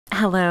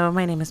Hello,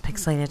 my name is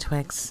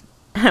ThePixelatedTwix,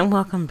 and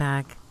welcome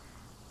back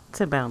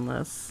to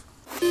Boundless.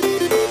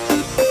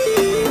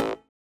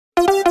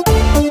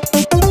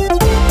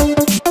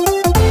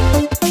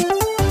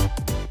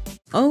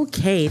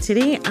 Okay,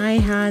 today I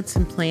had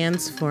some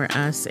plans for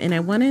us, and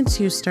I wanted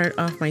to start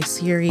off my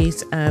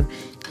series of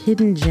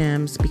hidden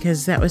gems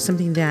because that was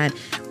something that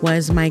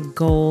was my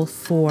goal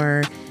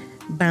for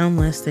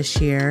Boundless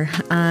this year,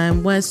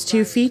 was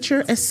to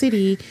feature a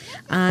city,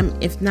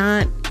 if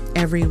not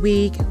every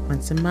week,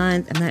 once a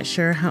month. I'm not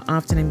sure how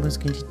often I was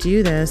going to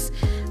do this,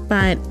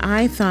 but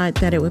I thought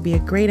that it would be a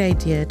great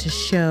idea to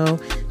show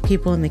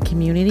people in the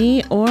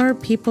community or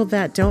people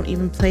that don't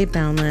even play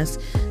Boundless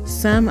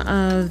some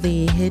of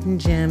the hidden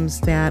gems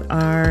that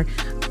are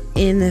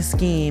in this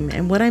game.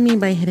 And what I mean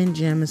by hidden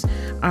gems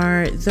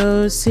are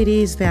those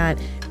cities that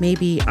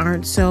maybe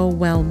aren't so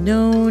well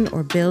known,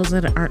 or builds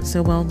that aren't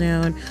so well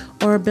known,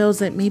 or builds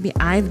that maybe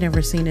I've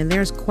never seen. And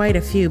there's quite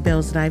a few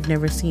builds that I've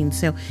never seen.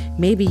 So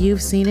maybe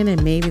you've seen it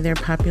and maybe they're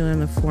popular in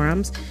the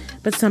forums,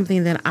 but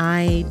something that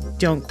I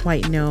don't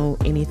quite know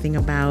anything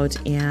about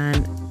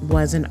and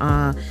was in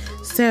awe.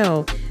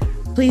 So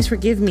please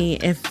forgive me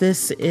if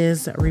this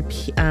is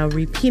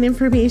repeat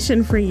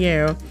information for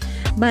you,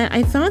 but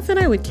I thought that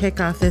I would kick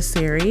off this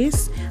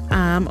series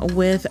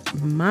with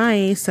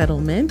my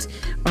settlement,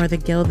 or the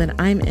guild that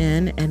I'm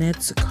in, and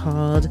it's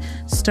called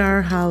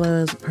Star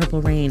Hollow's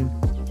Purple Rain.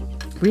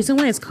 The reason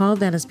why it's called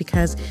that is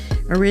because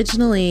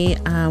originally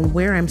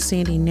where I'm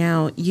standing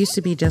now used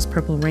to be just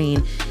Purple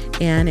Rain,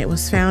 and it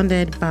was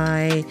founded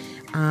by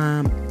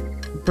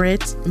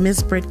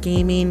Miss Brit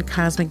Gaming,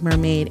 Cosmic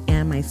Mermaid,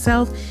 and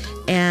myself.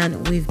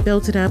 And we've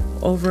built it up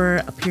over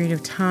a period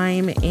of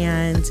time,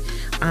 and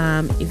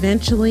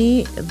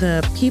eventually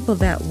the people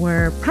that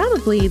were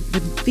probably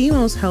the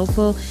most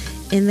helpful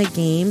in the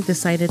game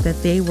decided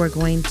that they were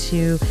going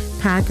to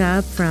pack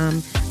up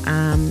from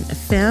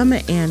FEM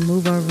and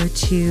move over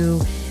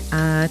to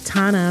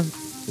Tana,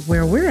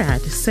 where we're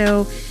at.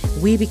 So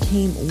we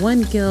became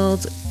one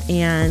guild,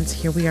 and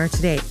here we are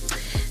today.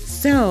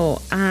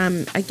 So,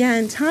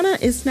 again, Tana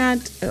is not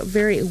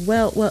very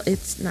well,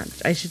 it's not,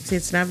 I should say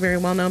it's not very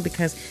well known,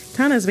 because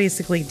Tana is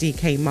basically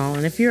DK Mall.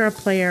 And if you're a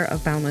player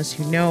of Boundless,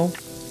 you know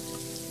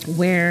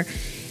where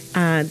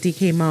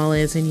DK Mall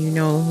is, and you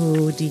know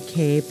who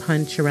DK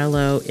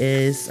Puncharello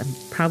is. I'm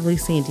probably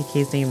saying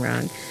DK's name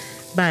wrong.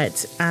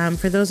 But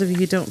for those of you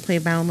who don't play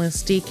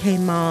Boundless, DK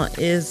Mall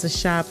is the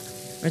shop.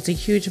 It's a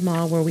huge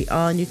mall where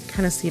and you can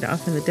kind of see it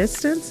off in the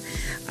distance.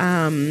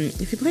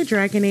 If you play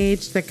Dragon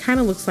Age, that kind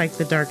of looks like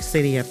the Dark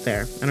City up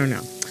there. I don't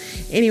know.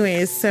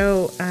 Anyways,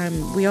 so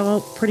we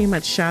all pretty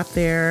much shop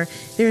there.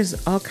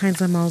 There's all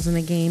kinds of malls in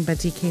the game, but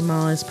DK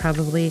Mall is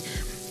probably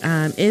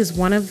is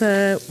one of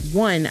the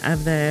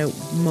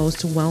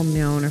most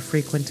well-known or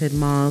frequented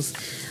malls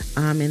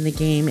in the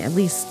game, at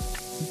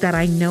least that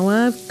I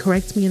know of.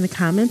 Correct me in the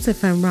comments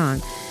if I'm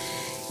wrong.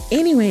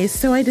 Anyways,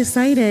 so I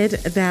decided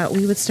that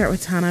we would start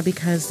with Tana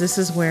because this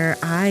is where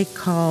I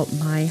call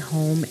my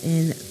home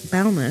in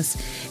Boundless.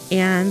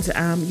 And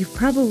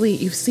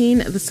you've seen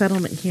the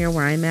settlement here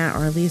where I'm at,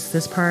 or at least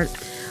this part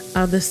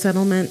of the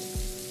settlement.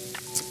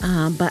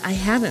 But I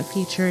haven't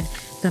featured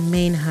the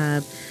main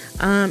hub.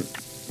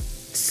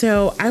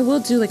 So I will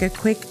do like a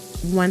quick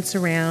once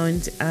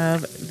around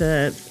of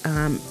the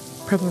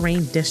Purple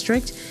Rain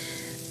district.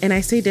 And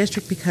I say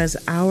district because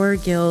our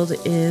guild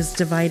is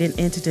divided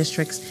into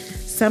districts.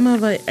 Some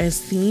of it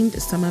is themed,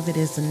 some of it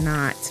is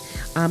not.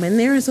 And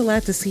there is a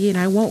lot to see, and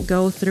I won't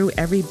go through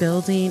every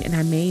building, and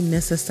I may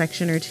miss a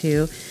section or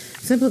two,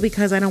 simply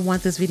because I don't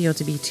want this video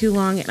to be too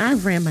long, and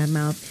I've ran my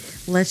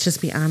mouth, let's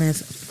just be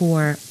honest,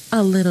 for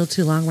a little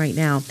too long right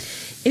now.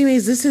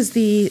 Anyways, this is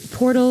the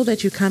portal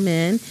that you come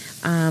in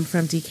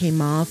from DK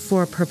Mall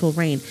for Purple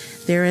Rain.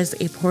 There is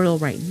a portal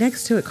right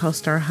next to it called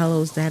Star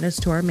Hollows. That is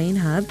to our main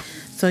hub.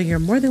 So you're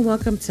more than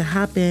welcome to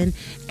hop in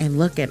and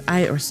look at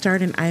or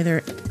start in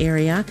either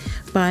area.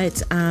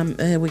 But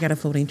we got a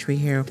floating tree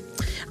here.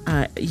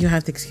 You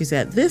have to excuse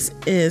that. This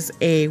is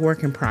a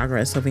work in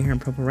progress over here in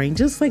Purple Rain,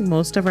 just like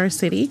most of our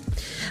city.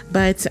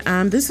 But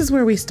this is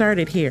where we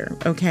started here.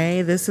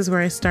 Okay, this is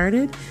where I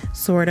started.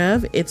 Sort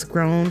of. It's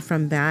grown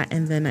from that,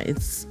 and then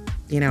it's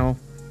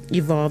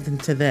evolved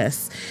into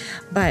this.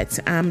 But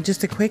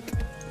just a quick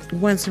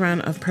once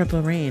around of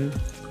Purple Rain.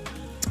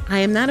 I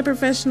am not a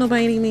professional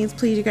by any means,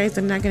 please, you guys.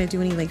 I'm not going to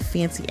do any like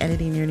fancy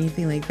editing or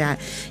anything like that.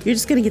 You're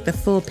just going to get the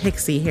full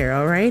pixie here,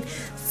 all right?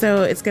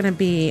 So it's going to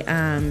be,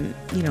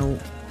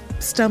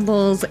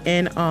 stumbles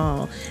and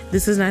all.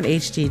 This is not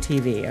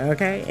HGTV,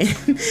 okay?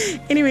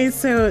 Anyway,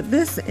 so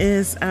this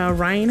is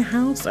Ryan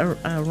Hen's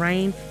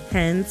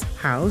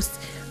house.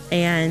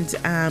 And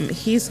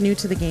he's new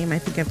to the game. I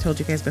think I've told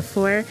you guys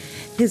before.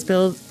 His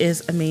build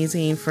is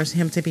amazing for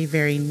him to be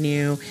very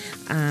new,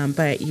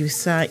 but you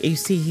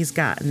see he's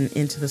gotten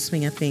into the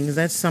swing of things.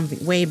 That's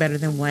something way better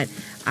than what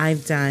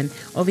I've done.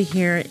 Over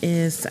here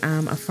is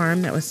a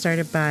farm that was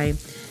started by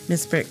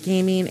Miss Brit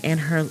Gaming and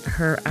her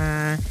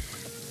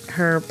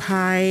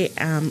pie,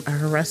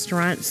 her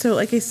restaurant. So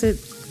like I said,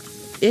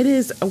 it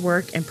is a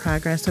work in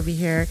progress over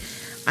here.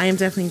 I am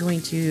definitely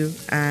going to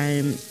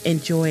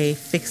enjoy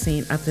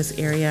fixing up this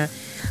area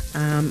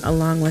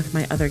along with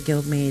my other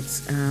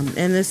guildmates.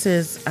 And this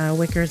is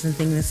Wickers and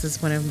Thing. This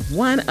is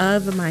one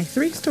of my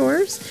 3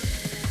 stores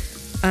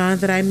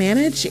that I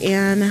manage,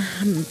 and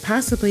I'm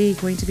possibly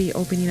going to be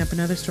opening up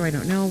another store. I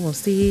don't know. We'll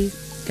see.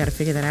 Got to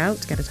figure that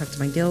out. Got to talk to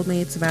my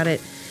guildmates about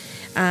it.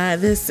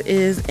 This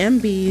is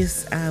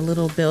MB's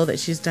little build that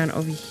she's done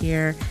over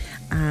here.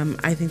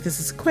 I think this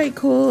is quite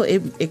cool.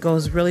 It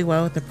goes really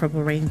well with the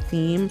Purple Rain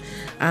theme.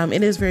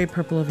 It is very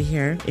purple over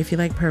here. If you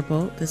like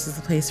purple, this is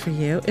the place for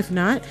you. If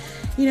not,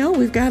 you know,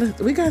 we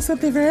got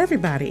something for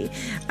everybody.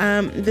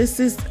 This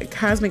is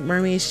Cosmic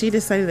Mermaid. She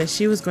decided that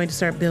she was going to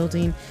start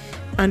building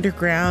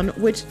underground,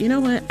 which, you know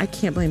what, I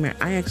can't blame her.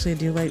 I actually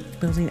do like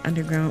building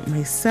underground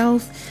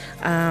myself.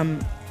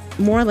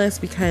 More or less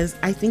because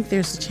I think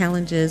there's the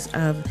challenges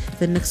of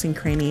the nooks and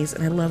crannies,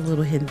 and I love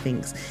little hidden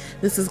things.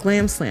 This is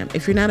Glam Slam.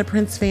 If you're not a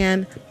Prince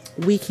fan,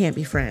 we can't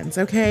be friends,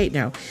 okay?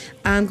 No.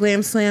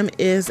 Glam Slam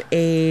is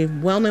a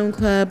well-known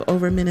club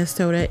over in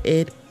Minnesota.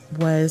 It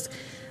was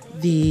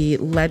the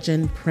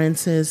Legend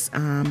Prince's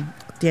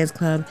dance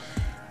club.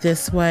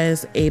 This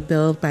was a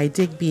build by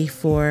Digby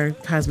for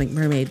Cosmic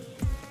Mermaid.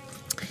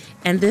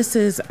 And this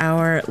is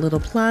our little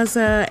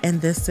plaza, and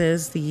this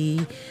is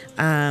the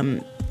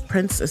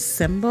Prince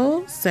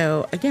symbol.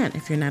 So again,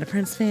 if you're not a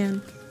Prince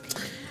fan,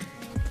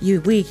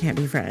 we can't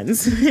be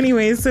friends.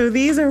 Anyway, so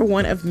these are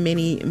one of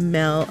many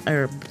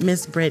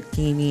Miss Brit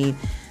Gaming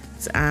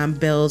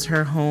builds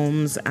her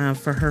homes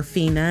for her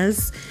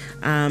Finas,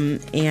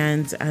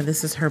 and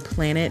this is her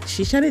planet.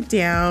 She shut it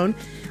down,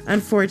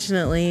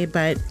 unfortunately,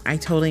 but I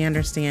totally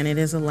understand. It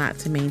is a lot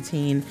to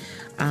maintain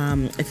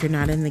if you're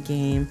not in the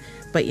game.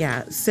 But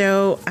yeah,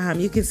 so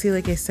you can see,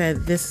 like I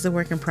said, this is a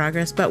work in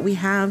progress, but we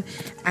have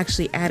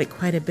actually added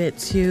quite a bit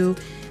to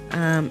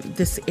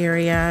this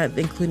area,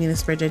 including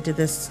this bridge. I did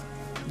this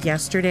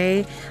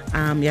yesterday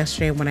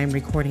when I'm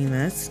recording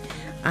this.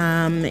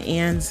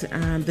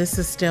 This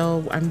is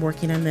still, I'm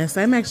working on this.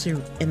 I'm actually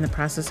in the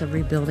process of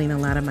rebuilding a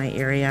lot of my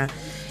area.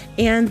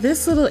 And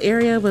this little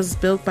area was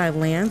built by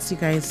Lance. You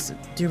guys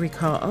do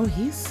recall, oh,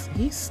 he's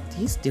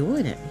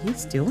doing it.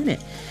 He's doing it.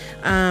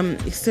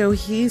 So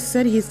he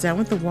said he's done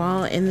with the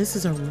wall, and this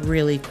is a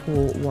really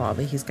cool wall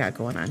that he's got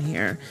going on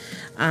here.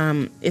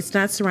 It's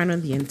not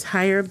surrounding the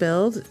entire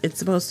build. It's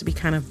supposed to be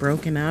kind of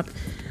broken up.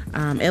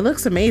 It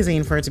looks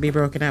amazing for it to be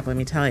broken up, let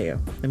me tell you.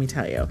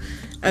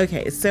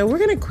 Okay, so we're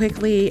gonna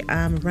quickly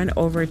run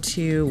over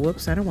to,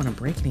 whoops, I don't wanna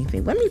break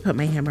anything. Let me put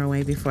my hammer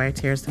away before I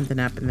tear something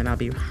up, and then I'll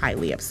be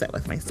highly upset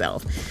with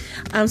myself.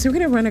 So we're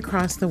gonna run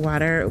across the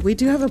water. We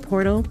do have a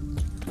portal.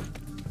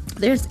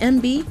 There's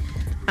MB.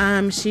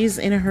 She's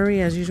in a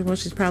hurry as usual.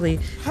 She's probably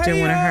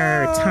doing one of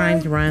her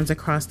timed runs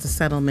across the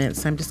settlement.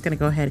 So I'm just gonna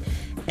go ahead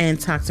and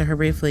talk to her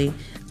briefly.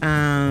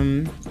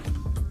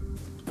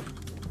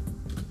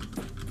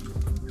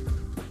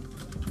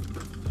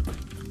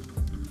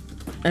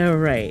 All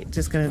right,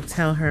 just gonna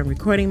tell her I'm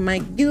recording my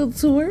guild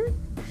tour.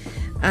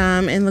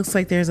 It looks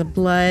like there's a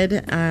blood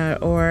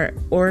or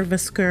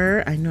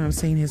Orviskur. I know I'm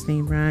saying his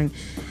name wrong,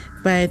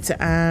 but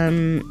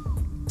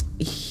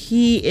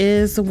he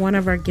is one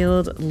of our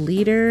guild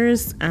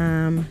leaders.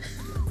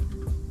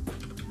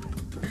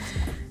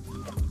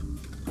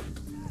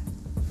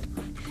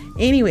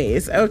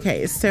 Anyways,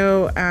 okay,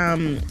 so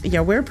yeah,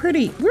 we're a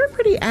pretty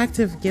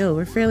active guild.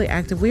 We're fairly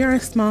active. We are a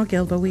small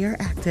guild, but we are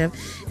active,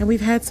 and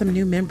we've had some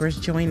new members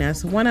join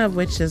us. One of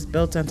which is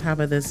built on top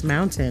of this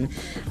mountain.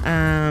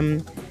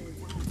 I'm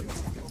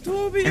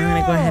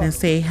gonna go ahead and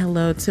say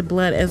hello to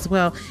Blood as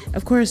well.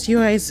 Of course, you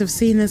guys have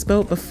seen this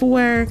boat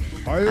before.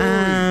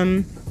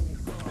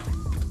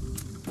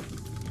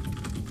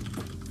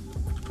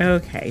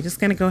 Okay, just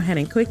gonna go ahead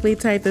and quickly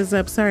type this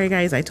up. Sorry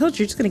guys, I told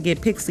you, just gonna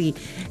get pixie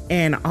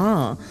and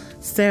all.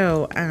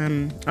 So,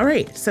 all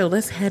right, so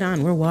let's head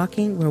on. We're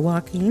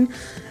walking.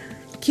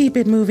 Keep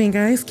it moving,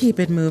 guys, keep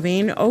it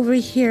moving. Over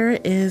here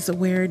is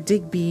where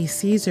Digby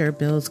Caesar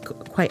builds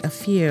quite a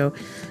few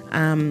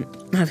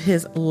of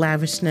his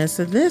lavishness.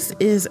 So this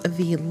is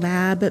the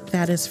lab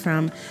that is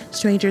from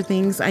Stranger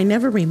Things. I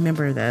never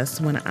remember this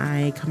when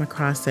I come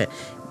across it.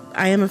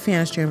 I am a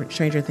fan of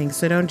Stranger Things,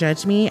 so don't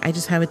judge me. I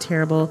just have a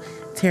terrible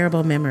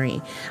memory.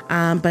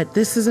 But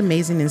this is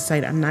amazing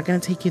insight. I'm not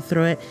going to take you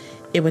through it.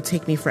 It would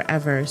take me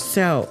forever.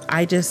 So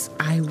I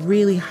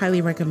really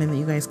highly recommend that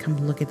you guys come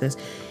look at this.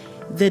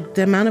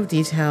 The amount of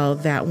detail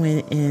that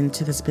went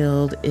into this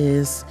build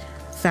is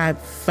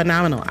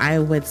phenomenal. I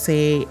would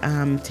say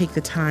take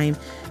the time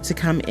to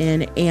come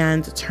in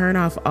and turn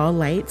off all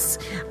lights.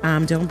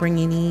 Don't bring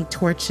any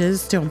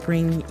torches.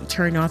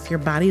 Turn off your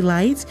body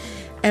lights.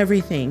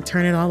 Everything,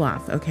 turn it all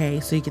off, okay,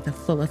 so you get the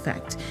full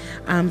effect.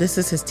 This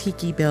is his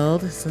tiki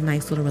build. It's a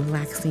nice little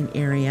relaxing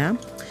area.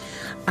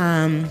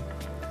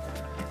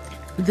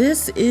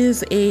 This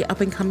is a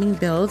up-and-coming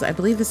build. I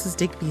believe this is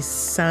Digby's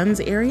son's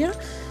area.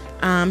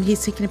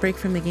 He's taking a break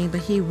from the game,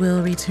 but he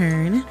will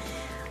return.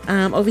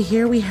 Over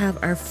here we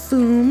have our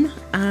Foom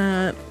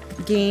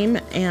game,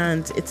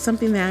 and it's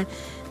something that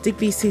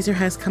Digby Caesar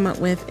has come up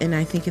with, and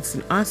I think it's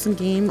an awesome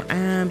game.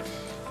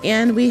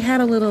 And we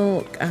had a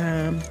little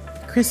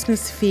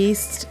Christmas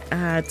feast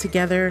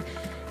together,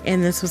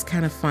 and this was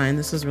kind of fun.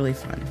 This was really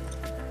fun.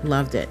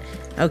 Loved it.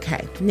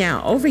 Okay,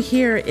 now over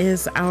here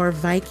is our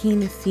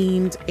Viking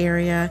themed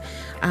area.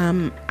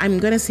 I'm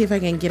gonna see if I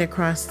can get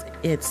across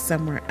it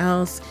somewhere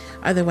else.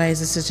 Otherwise,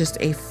 this is just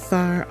a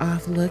far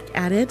off look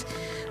at it.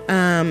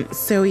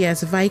 So yeah,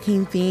 it's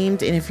Viking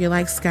themed, and if you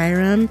like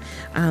Skyrim,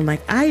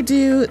 like I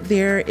do,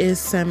 there is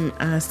some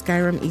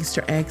Skyrim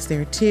Easter eggs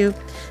there too.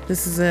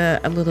 This is a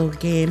little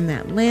game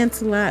that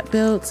Lancelot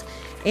built,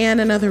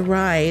 and another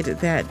ride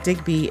that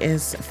Digby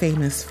is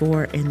famous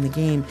for in the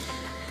game.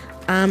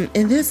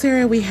 In this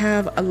area, we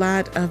have a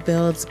lot of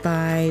builds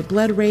by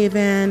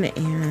Bloodraven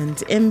and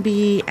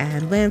MB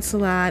and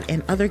Lancelot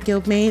and other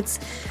guildmates.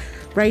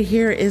 Right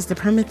here is the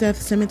Permadeath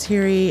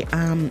Cemetery.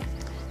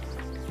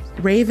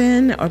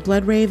 Raven or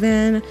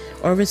Bloodraven,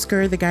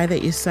 Orvisker, the guy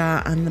that you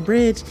saw on the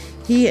bridge,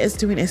 he is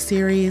doing a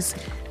series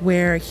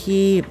where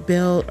he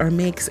built or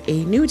makes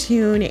a new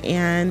tune,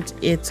 and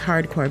it's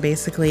hardcore.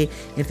 Basically,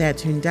 if that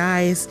tune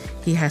dies,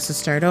 he has to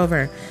start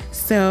over.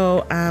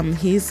 So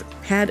he's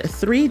had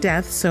 3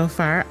 deaths so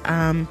far.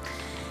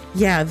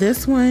 Yeah,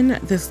 this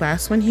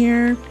last one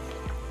here,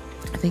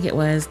 I think it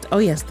was, oh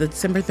yes,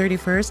 December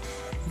 31st.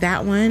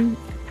 That one,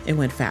 it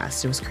went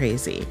fast. It was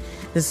crazy.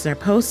 This is our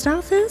post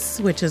office,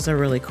 which is a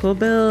really cool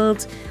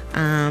build.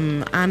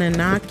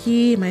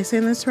 Anunnaki, am I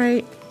saying this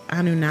right?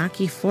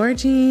 Anunnaki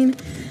forging.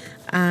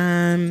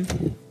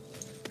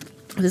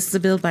 This is a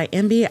build by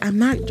MB.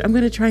 I'm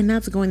going to try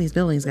not to go in these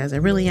buildings, guys. I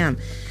really am.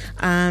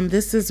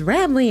 This is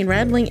Radling.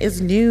 Radling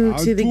is new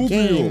to the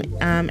game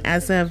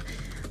as of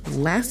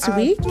last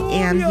week,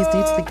 and he's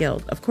new to the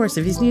guild. Of course,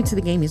 if he's new to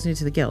the game, he's new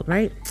to the guild,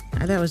 right? I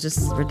thought it was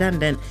just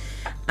redundant.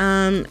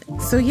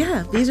 So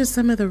yeah, these are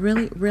some of the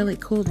really, really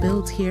cool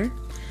builds here.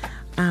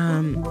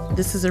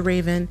 This is a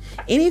Raven.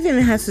 Anything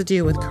that has to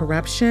do with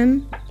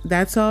corruption,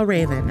 that's all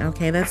Raven.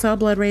 Okay, that's all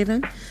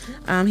Bloodraven.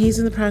 He's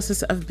in the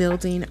process of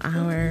building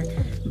our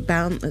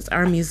Boundless,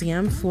 our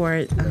museum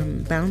for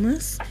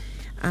Boundless.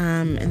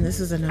 And this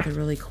is another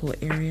really cool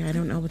area. I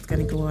don't know what's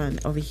going to go on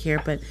over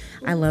here, but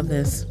I love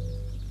this.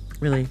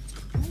 Really,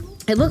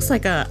 it looks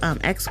like a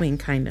X-wing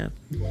kind of.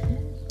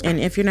 And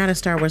if you're not a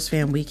Star Wars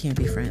fan, we can't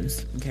be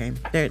friends. Okay,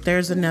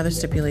 there's another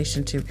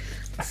stipulation to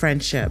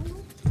friendship.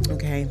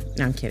 Okay,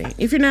 no, I'm kidding.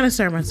 If you're not a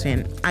Star Wars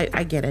fan,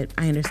 I get it.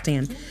 I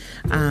understand.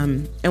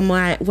 And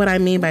what I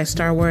mean by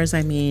Star Wars,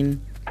 I mean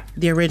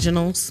the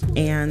originals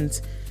and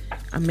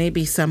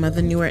maybe some of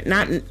the newer,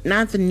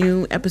 not the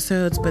new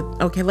episodes, but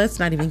okay, let's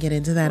not even get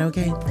into that.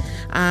 Okay.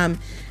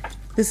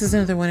 This is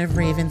another one of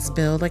Raven's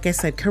build. Like I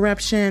said,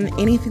 corruption,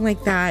 anything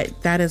like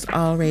that, that is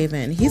all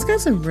Raven. He's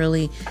got some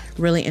really,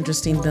 really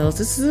interesting builds.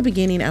 This is the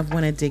beginning of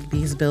one of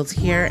Digby's builds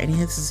here, and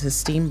this is his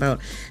steamboat.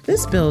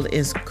 This build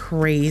is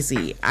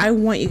crazy. I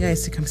want you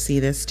guys to come see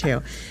this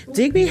too.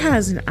 Digby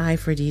has an eye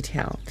for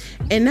detail.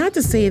 And not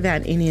to say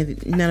that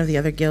none of the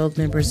other guild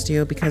members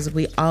do, because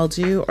we all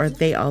do, or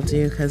they all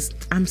do, because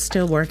I'm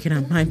still working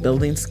on my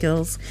building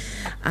skills.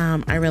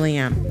 I really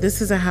am.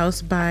 This is a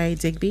house by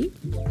Digby.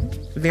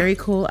 Very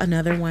cool.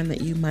 Another one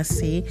that you must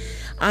see.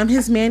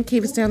 His man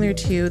cave is down there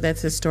too.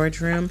 That's his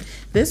storage room.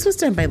 This was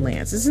done by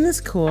Lance. Isn't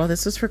this cool?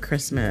 This was for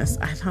Christmas.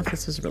 I thought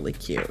this was really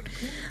cute.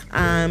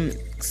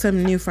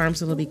 Some new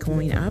farms will be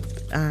going up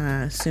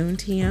soon,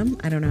 TM.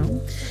 I don't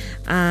know.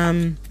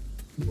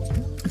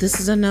 This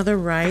is another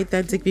ride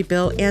that Digby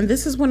built, and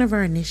this is one of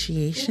our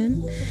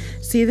initiation.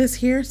 See this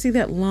here? See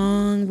that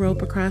long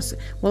rope across?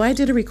 Well, I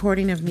did a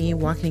recording of me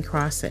walking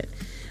across it.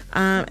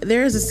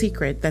 There is a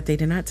secret that they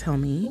did not tell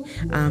me.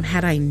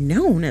 Had I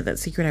known that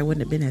secret, I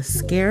wouldn't have been as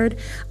scared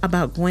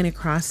about going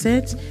across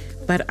it.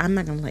 But I'm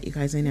not going to let you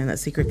guys in on that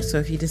secret. So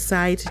if you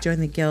decide to join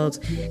the guild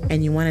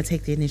and you want to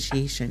take the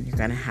initiation, you're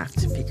going to have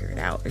to figure it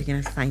out. Or you're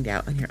going to find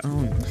out on your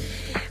own.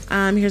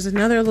 Here's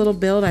another little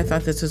build. I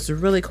thought this was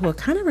really cool. It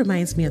kind of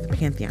reminds me of the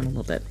Pantheon a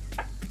little bit.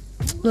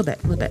 A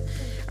little bit.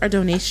 Our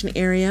donation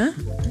area.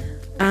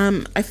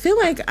 I feel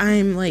like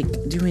I'm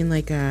like doing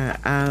like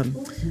a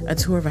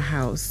tour of a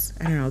house.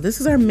 I don't know. This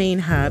is our main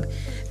hub.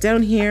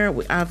 Down here,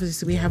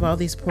 obviously we have all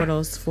these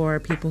portals for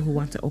people who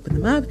want to open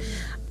them up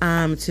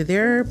to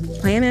their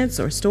planets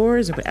or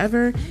stores or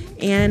whatever.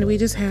 And we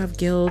just have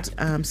guild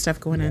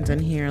stuff going on down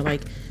here,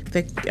 like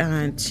the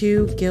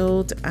 2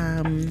 guild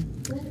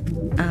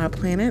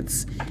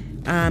planets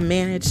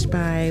managed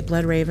by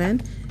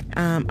Bloodraven.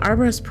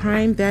 Arborist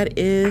Prime, that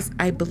is,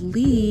 I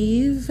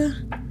believe...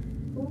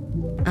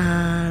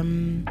 I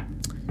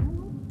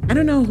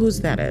don't know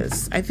whose that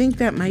is. I think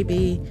that might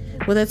be,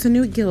 well, that's a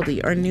new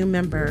guildie or new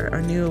member or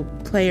new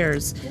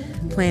player's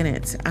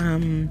planet.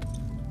 I'm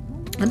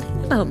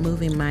thinking about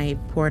moving my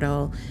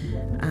portal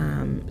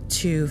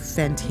to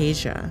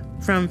Fantasia,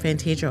 from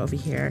Fantasia over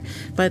here.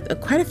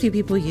 But quite a few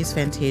people use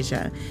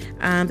Fantasia.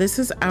 This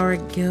is our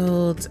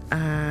guild,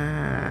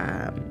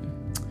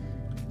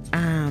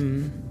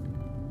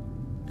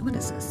 what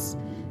is this?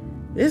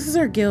 This is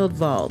our guild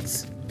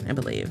vault, I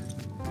believe.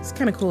 It's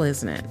kind of cool,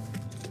 isn't it?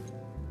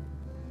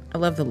 I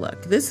love the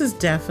look. This is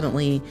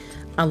definitely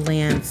a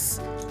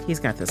Lance. He's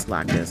got this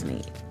locked, doesn't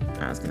he?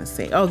 I was gonna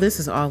say, oh, this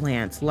is all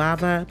Lance.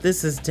 Lava,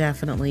 this is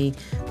definitely,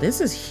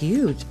 this is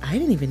huge. I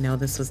didn't even know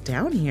this was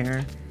down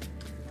here.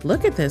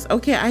 Look at this.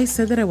 Okay, I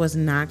said that I was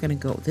not gonna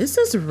go. This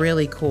is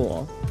really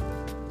cool.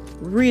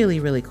 Really,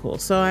 really cool.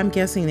 So I'm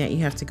guessing that you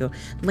have to go.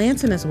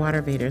 Lance and his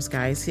water vaders,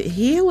 guys.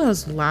 He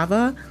loves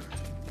lava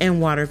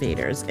and water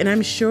vaders. And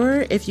I'm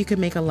sure if you could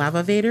make a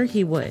lava vader,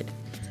 he would.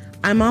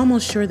 I'm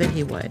almost sure that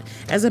he would.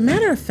 As a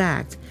matter of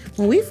fact,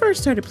 when we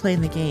first started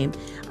playing the game,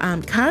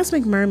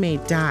 Cosmic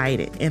Mermaid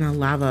died in a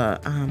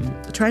lava,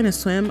 trying to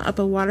swim up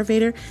a water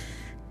vader.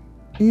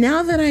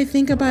 Now that I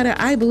think about it,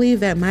 I believe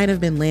that might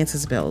have been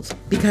Lance's build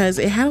because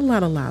it had a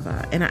lot of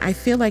lava, and I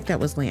feel like that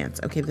was Lance.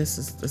 Okay, this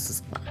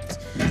is locked.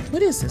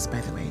 What is this,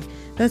 by the way?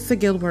 That's the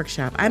guild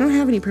workshop. I don't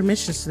have any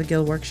permissions to the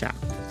guild workshop,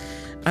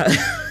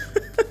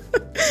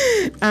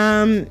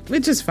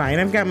 which is fine.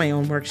 I've got my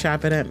own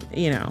workshop, and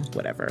you know,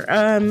 whatever.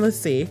 Let's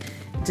see.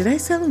 Did I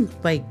sound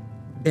like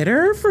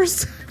bitter for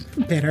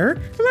bitter?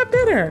 I'm not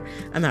bitter.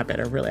 I'm not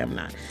bitter. Really, I'm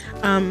not.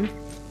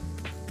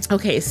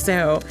 Okay,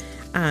 so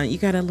you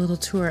got a little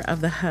tour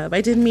of the hub.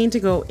 I didn't mean to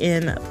go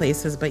in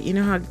places, but you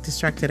know how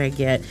distracted I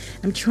get.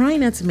 I'm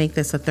trying not to make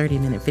this a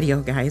 30-minute video,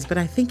 guys, but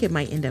I think it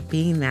might end up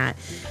being that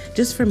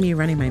just for me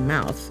running my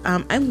mouth.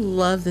 I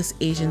love this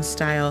Asian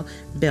style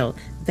build.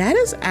 That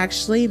is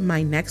actually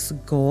my next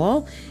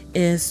goal,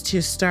 is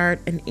to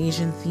start an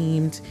Asian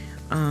themed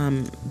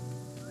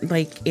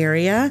like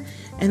area.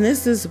 And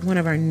this is one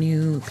of our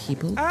new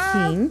people,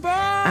 King.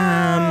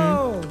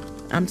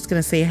 I'm just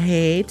gonna say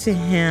hey to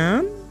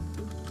him.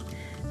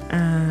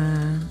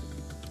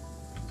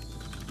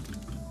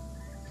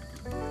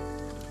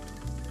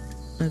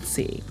 Let's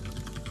see.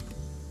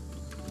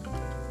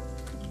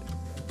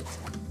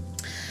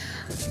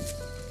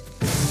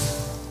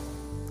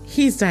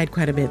 He's died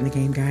quite a bit in the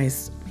game,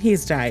 guys.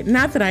 He's died.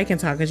 Not that I can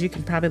talk, because you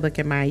can probably look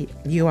at my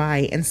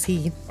UI and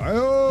see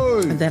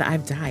that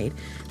I've died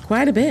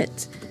quite a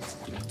bit.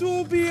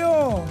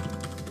 All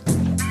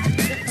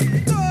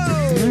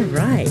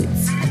right.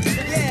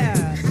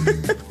 Yeah.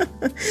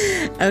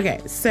 Okay,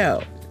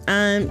 so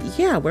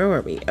yeah, where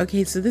were we?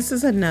 Okay, so this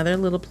is another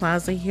little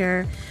plaza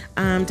here.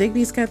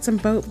 Digby's got some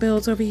boat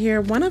builds over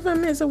here. One of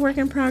them is a work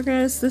in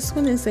progress. This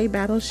one is a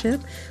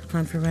battleship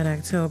on for Red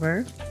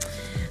October.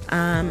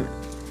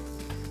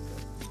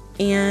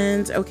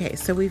 And okay,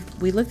 so we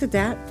looked at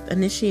that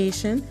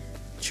initiation.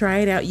 Try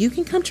it out. You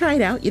can come try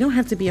it out. You don't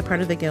have to be a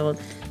part of the guild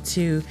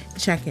to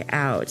check it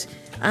out.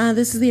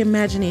 This is the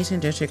Imagination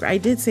District. I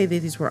did say that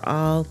these were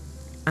all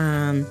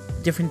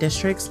different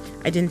districts.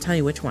 I didn't tell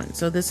you which one.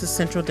 So this is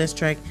Central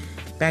District.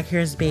 Back here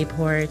is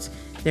Bayport.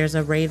 There's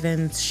a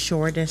Ravens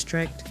Shore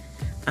District.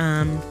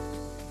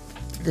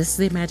 This is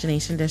the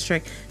Imagination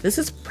District. This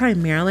is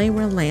primarily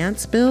where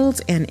Lance builds,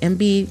 and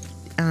MB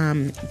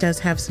does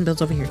have some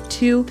builds over here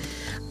too.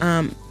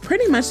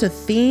 Pretty much the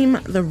theme,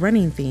 the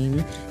running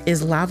theme,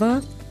 is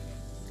lava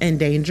and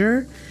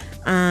danger.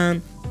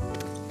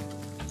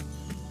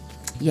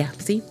 Yeah,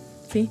 see?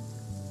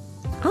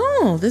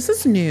 Oh, this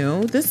is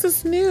new. This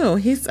is new.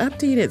 He's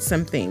updated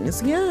some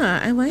things.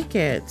 Yeah, I like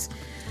it.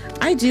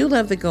 I do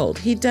love the gold.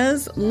 He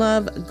does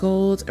love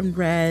gold and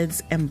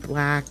reds and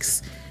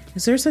blacks.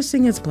 Is there such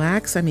thing as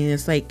blacks? I mean,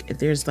 it's like,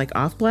 there's like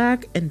off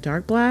black and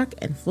dark black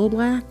and full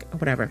black or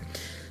whatever.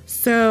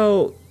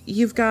 So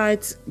you've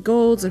got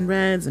golds and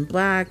reds and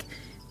black.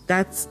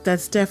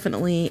 That's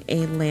definitely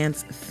a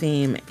Lance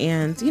theme,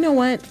 and you know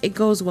what, it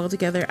goes well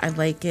together. I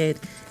like it.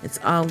 It's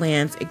all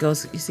Lance. It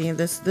goes, you see,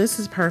 this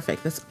is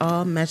perfect. This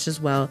all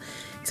meshes well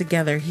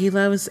together. He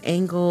loves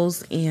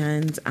angles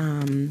and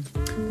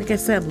like I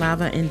said,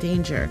 lava and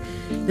danger.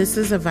 This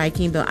is a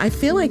Viking build. I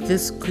feel like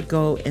this could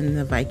go in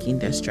the Viking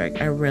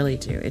district. I really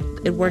do.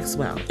 It works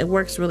well. It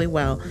works really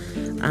well.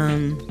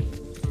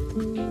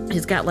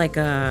 He's got like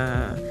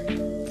a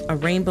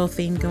rainbow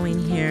theme going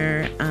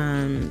here.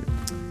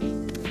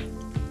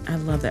 I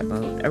love that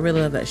boat. I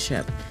really love that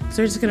ship.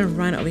 So we're just gonna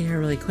run over here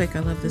really quick. I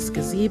love this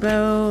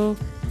gazebo.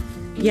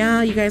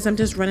 Yeah, you guys, I'm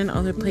just running all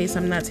over the place.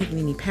 I'm not taking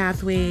any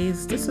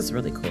pathways. This is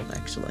really cool,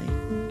 actually.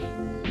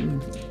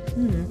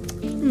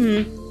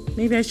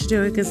 Maybe I should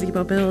do a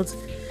gazebo build.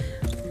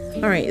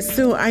 All right,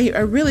 so I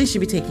really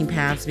should be taking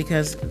paths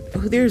because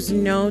there's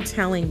no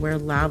telling where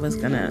lava's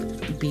gonna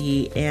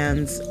be,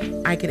 and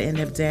I could end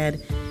up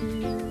dead.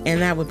 And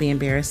that would be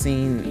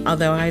embarrassing.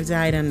 Although I've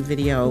died on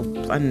video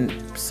on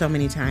so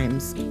many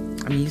times,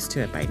 I'm used to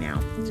it by now.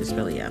 Just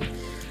really am.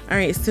 All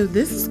right, so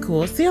this is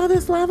cool. See all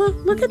this lava?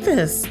 Look at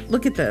this.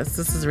 Look at this.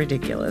 This is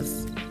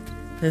ridiculous.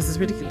 This is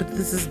ridiculous. But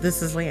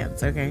this is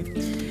Lance. Okay.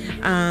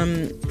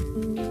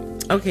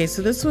 Okay.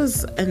 So this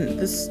was, and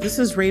this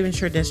is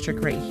Ravenshire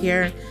District right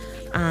here.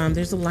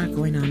 There's a lot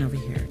going on over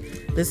here.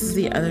 This is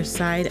the other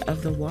side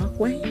of the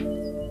walkway.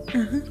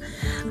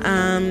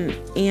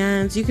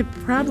 And you could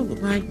probably,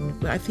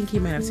 I think he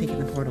might have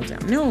taken the portal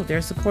down. No,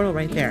 there's a portal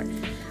right there.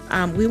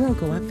 We won't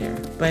go up there,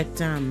 but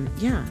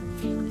yeah.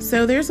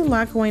 So there's a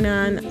lot going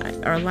on,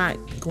 or a lot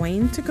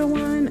going to go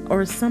on,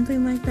 or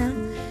something like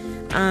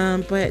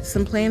that. But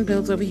some planned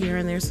builds over here,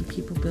 and there's some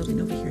people building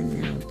over here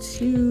now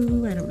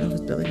too. I don't know who's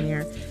building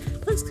here.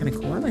 looks kind of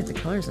cool. I like the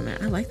colors in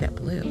that. I like that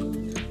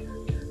blue.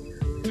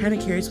 Kind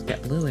of curious what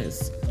that blue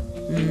is.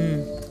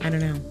 I don't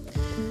know.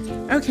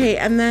 Okay,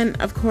 and then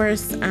of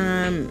course,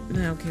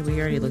 okay, we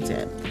already looked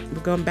at.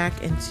 We're going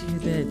back into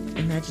the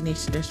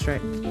Imagination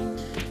District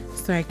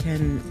so I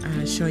can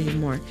show you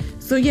more.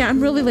 So yeah,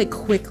 I'm really like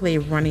quickly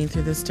running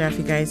through this stuff,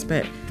 you guys,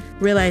 but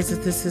realize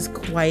that this is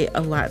quite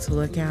a lot to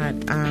look at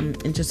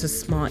in just a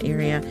small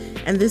area,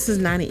 and this is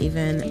not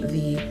even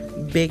the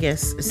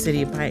biggest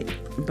city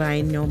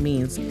by no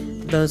means.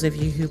 Those of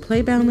you who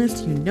play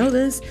Boundless, you know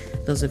this.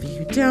 Those of you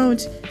who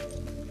don't,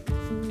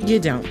 you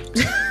don't.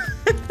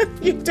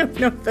 You don't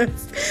know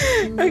this.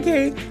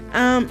 Okay.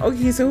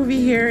 Okay, so over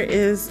here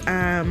is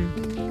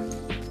an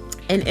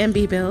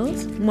MB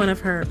build, one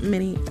of her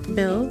many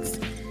builds.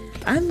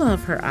 I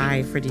love her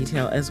eye for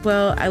detail as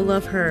well. I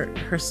love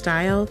her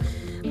style.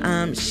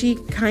 She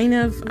kind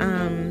of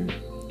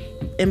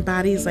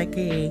embodies like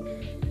a,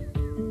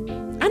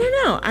 I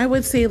don't know, I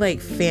would say like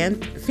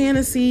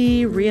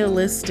fantasy,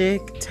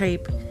 realistic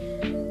type.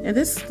 And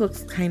this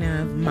looks kind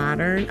of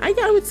modern. I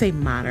would say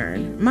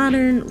modern,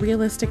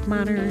 realistic,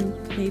 modern,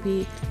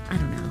 maybe. I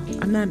don't know.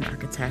 I'm not an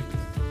architect.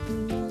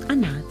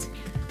 I'm not.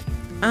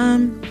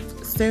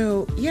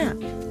 So yeah.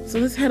 So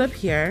let's head up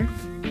here.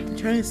 I'm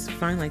trying to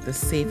find like the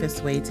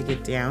safest way to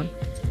get down.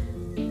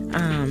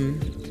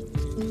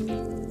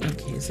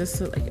 Okay, is this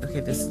like,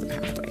 okay, this is the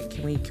pathway.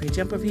 Can we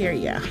jump up here?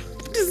 Yeah.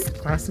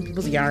 Just crossing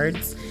people's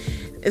yards.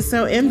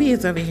 So MB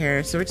is over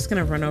here. So we're just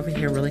gonna run over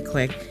here really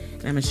quick.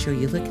 And I'm gonna show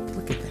you, look at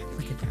that.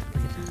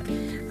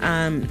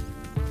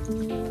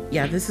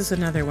 Yeah, this is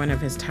another one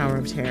of his Tower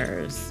of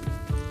Terrors,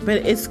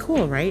 but it's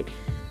cool, right?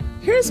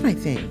 Here's my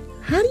thing.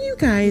 How do you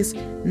guys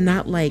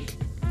not like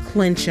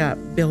clench up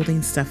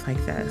building stuff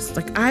like this?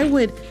 Like I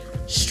would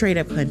straight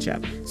up clench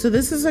up. So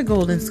this is a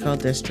Golden Skull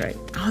district.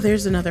 Oh,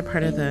 there's another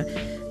part of the,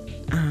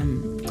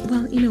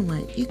 well, you know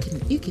what? You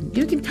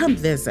can come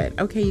visit.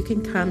 Okay, you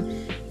can come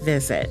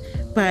visit.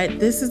 But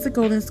this is the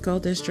Golden Skull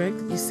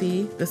district. You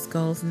see the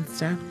skulls and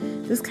stuff.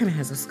 This kind of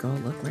has a skull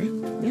look, right?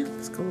 Yeah,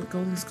 skull,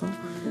 golden skull.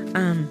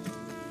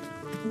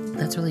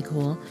 That's really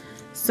cool.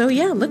 So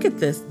yeah, look at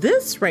this.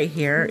 This right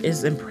here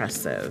is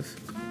impressive.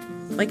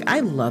 Like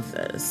I love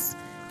this.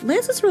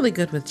 Lance is really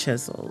good with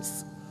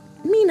chisels.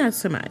 Me, not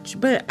so much,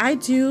 but I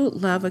do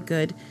love a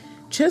good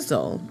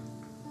chisel,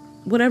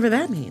 whatever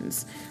that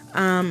means.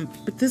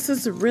 But this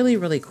is really,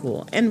 really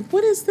cool. And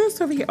what is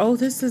this over here? Oh,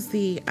 this is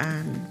the,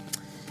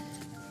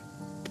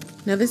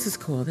 now this is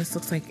cool. This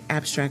looks like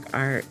abstract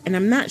art. And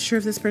I'm not sure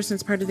if this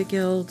person's part of the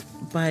guild,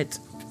 but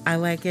I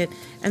like it.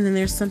 And then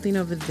there's something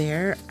over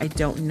there. I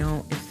don't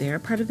know if they're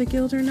part of the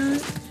guild or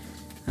not.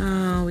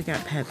 Oh, we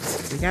got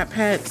pets. We got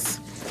pets.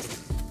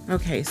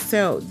 Okay,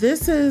 so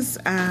this is,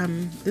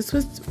 this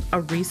was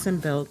a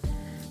recent build.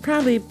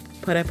 Probably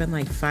put up in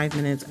like 5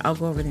 minutes. I'll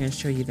go over there and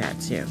show you that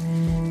too.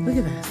 Look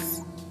at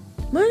this.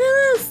 Look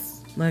at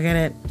this. Look at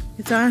it.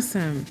 It's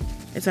awesome.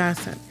 It's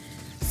awesome.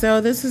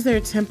 So this is their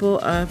Temple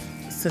of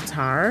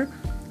Sitar.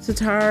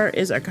 Sitar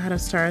is a god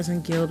of stars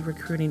and guild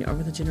recruiting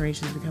over the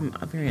generations, become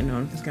very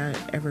unknown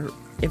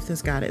if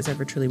this god is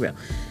ever truly real.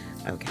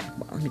 Okay,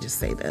 well, let me just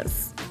say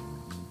this.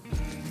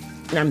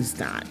 I'm just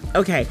not.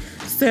 Okay,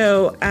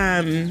 so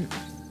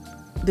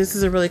this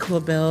is a really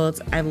cool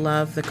build. I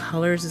love the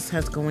colors this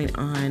has going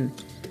on.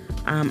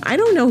 I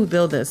don't know who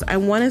built this. I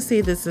want to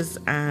say this is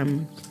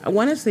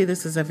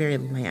a very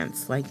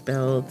Lance-like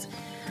build.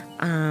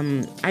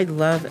 I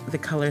love the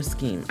color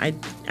scheme. I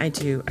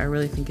do. I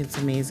really think it's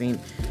amazing.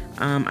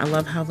 I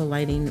love how the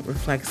lighting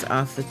reflects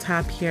off the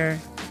top here,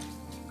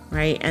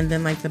 right? And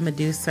then like the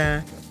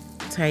Medusa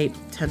type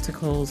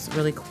tentacles,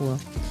 really cool.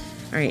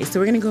 All right, so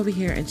we're gonna go over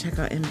here and check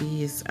out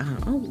MB's.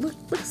 Oh, look!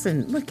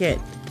 Look at.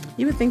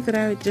 You would think that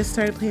I just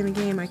started playing the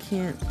game. I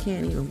can't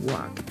even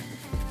walk.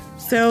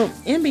 So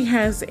MB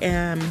has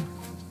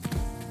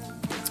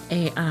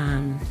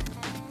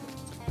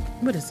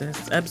what is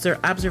this?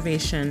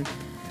 Observation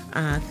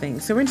thing.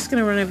 So we're just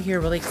gonna run over here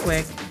really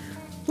quick.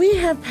 We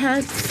have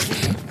pets.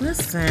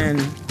 Listen,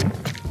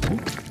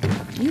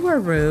 you are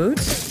rude.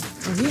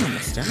 Oh, he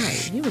almost died.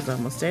 He was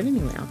almost dead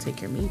anyway. I'll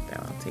take your meat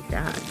though. I'll take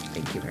that.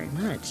 Thank you very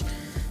much.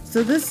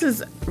 So this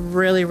is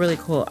really, really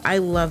cool. I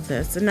love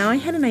this. And now I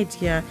had an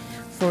idea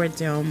for a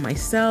dome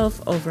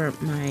myself over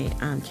my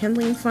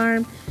kindling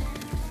farm.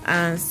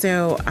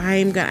 So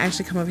I'm gonna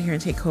actually come over here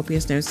and take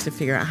copious notes to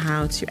figure out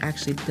how to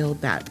actually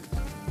build that.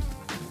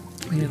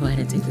 We're gonna go ahead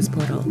and take this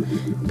portal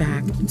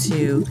back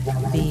to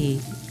the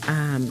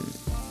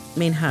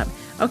main hub.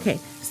 Okay,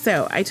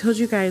 so I told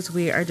you guys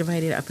we are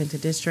divided up into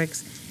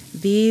districts.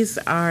 These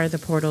are the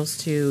portals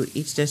to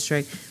each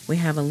district. We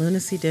have a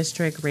Lunacy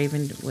district,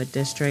 Ravenwood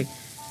district,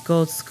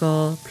 Gold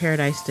Skull,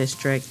 Paradise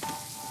district,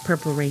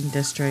 Purple Rain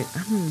district.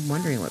 I'm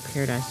wondering what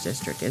Paradise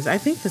district is. I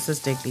think this is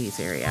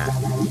Digby's area.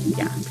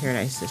 Yeah,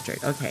 Paradise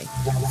district. Okay,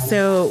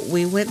 so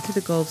we went to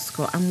the Gold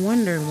Skull. I'm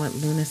wondering what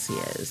Lunacy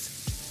is.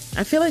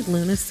 I feel like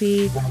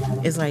Lunacy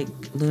is like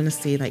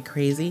lunacy, like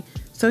crazy.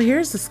 So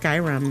here's the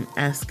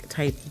Skyrim-esque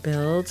type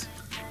build.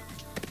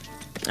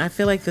 I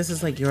feel like this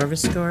is like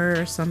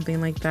Yorviskor or something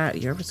like that.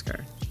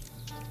 Yorviskor.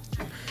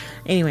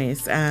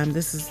 Anyways,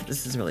 this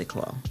is really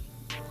cool.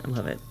 I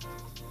love it.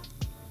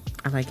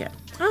 I like it.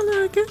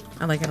 I like it.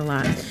 I like it a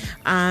lot.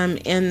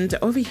 And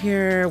over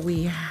here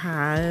we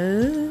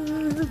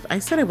have, I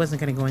said I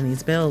wasn't going to go in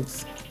these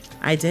builds.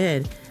 I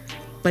did.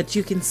 But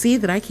you can see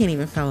that I can't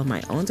even follow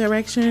my own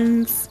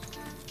directions.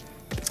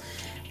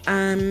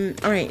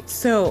 All right,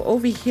 so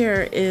over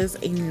here is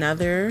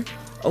another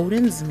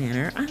Odin's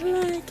Manor. I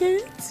like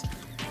it.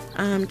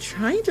 I'm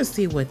trying to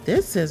see what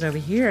this is over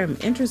here. I'm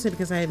interested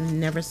because I've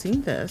never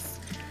seen this.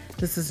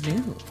 This is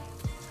new.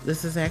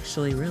 This is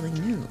actually really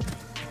new.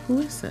 Who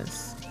is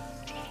this?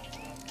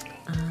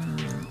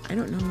 I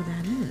don't know who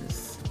that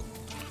is.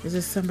 Is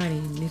this somebody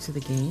new to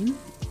the game?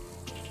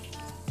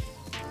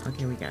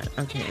 Okay,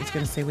 okay, it's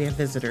gonna say we have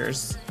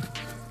visitors.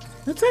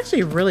 That's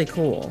actually really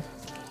cool.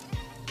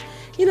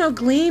 You know,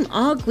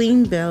 all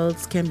Gleam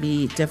builds can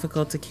be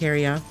difficult to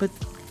carry off, but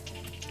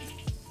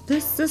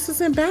this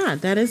isn't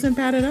bad. That isn't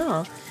bad at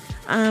all.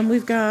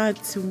 We've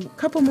got a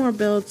couple more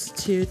builds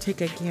to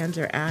take a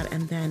gander at,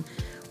 and then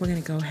we're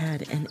gonna go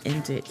ahead and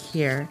end it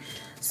here.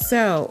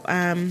 So,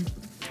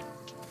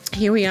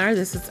 here we are.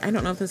 I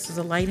don't know if this is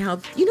a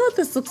lighthouse. You know what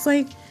this looks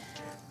like?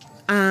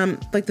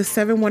 Like the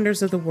 7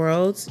 wonders of the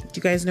world. Do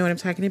you guys know what I'm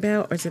talking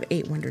about? Or is it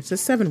 8 wonders?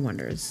 It's 7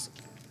 wonders.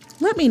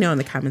 Let me know in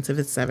the comments if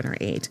it's 7 or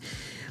 8.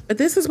 But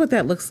this is what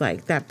that looks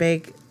like. That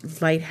big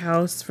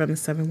lighthouse from the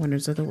 7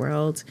 wonders of the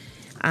world.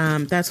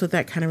 That's what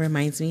that kind of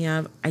reminds me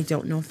of. I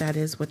don't know if that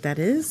is what that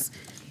is,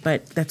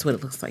 but that's what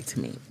it looks like to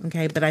me.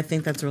 Okay, but I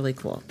think that's really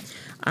cool.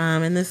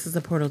 And this is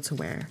the portal to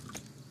where?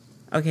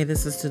 Okay,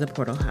 this is to the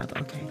portal hub.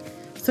 Okay.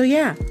 So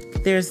yeah,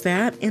 there's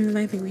that. And then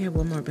I think we have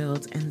one more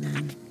build, and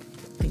then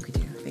I think we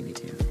do.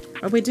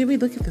 Or wait, did we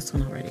look at this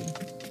one already?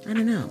 I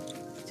don't know.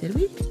 Did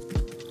we?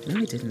 No,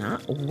 we did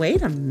not.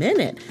 Wait a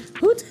minute.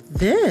 Who did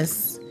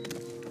this?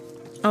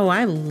 Oh,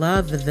 I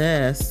love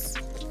this.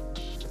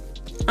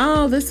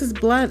 Oh, this is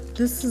blood.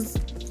 Was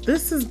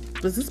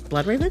this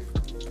Blood Raven?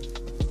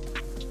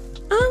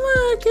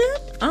 I like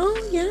it.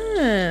 Oh,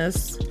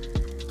 yes.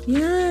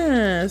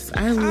 Yes.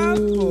 I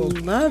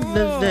love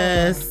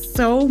this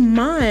so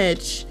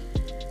much.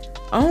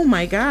 Oh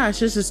my gosh,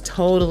 this is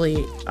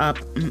totally up.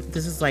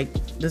 This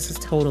is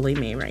totally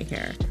me right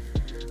here.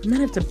 I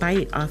might have to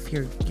bite off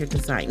your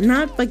design.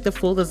 Not like the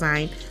full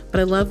design, but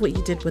I love what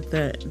you did with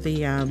the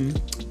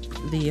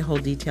whole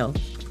detail.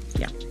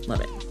 Yeah,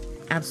 love it.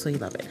 Absolutely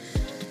love it.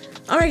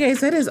 All right, guys,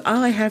 that is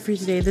all I have for you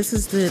today. This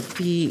is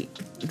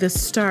the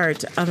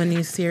start of a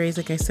new series,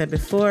 like I said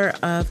before,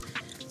 of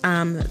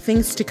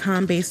things to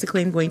come.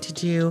 Basically, I'm going to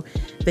do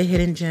the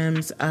hidden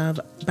gems of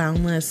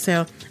Boundless.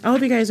 So I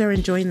hope you guys are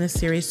enjoying this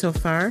series so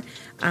far.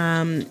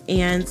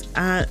 And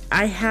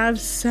I have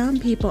some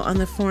people on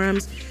the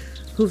forums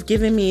who've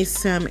given me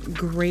some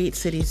great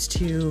cities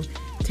to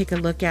take a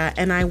look at,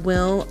 and I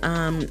will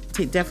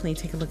definitely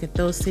take a look at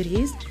those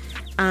cities.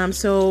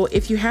 So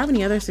if you have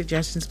any other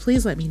suggestions,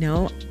 please let me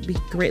know. It'd be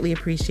greatly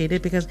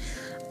appreciated, because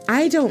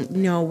I don't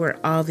know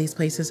where all these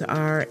places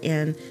are,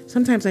 and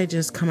sometimes I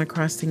just come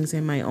across things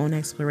in my own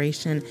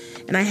exploration,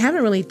 and I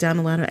haven't really done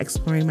a lot of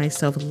exploring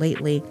myself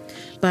lately,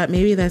 but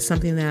maybe that's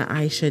something that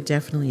I should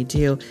definitely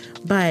do.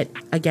 But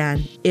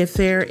again, if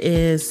there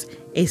is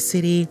a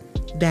city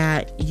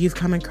that you've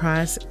come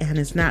across and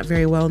is not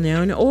very well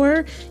known,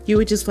 or you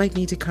would just like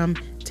me to come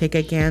take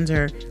a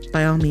gander,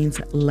 by all means,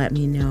 let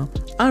me know.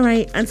 All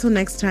right, until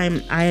next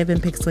time, I have been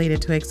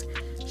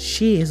ThePixelatedTwix.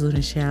 She is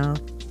Luna Shell.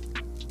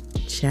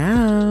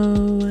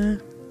 Ciao.